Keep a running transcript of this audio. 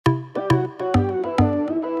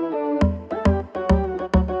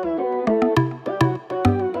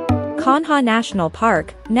Kanha National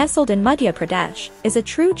Park, nestled in Madhya Pradesh, is a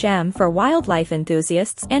true gem for wildlife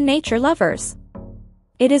enthusiasts and nature lovers.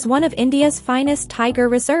 It is one of India's finest tiger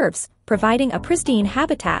reserves, providing a pristine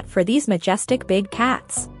habitat for these majestic big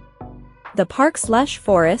cats. The park's lush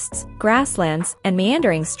forests, grasslands, and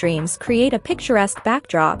meandering streams create a picturesque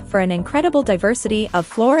backdrop for an incredible diversity of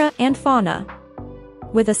flora and fauna.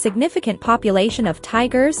 With a significant population of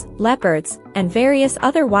tigers, leopards, and various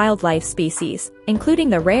other wildlife species, including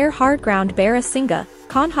the rare hard-ground Barasingha,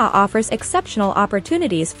 Kanha offers exceptional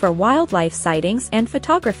opportunities for wildlife sightings and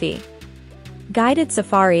photography. Guided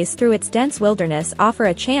safaris through its dense wilderness offer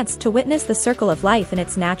a chance to witness the circle of life in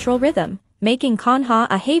its natural rhythm, making Kanha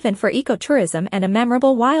a haven for ecotourism and a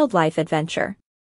memorable wildlife adventure.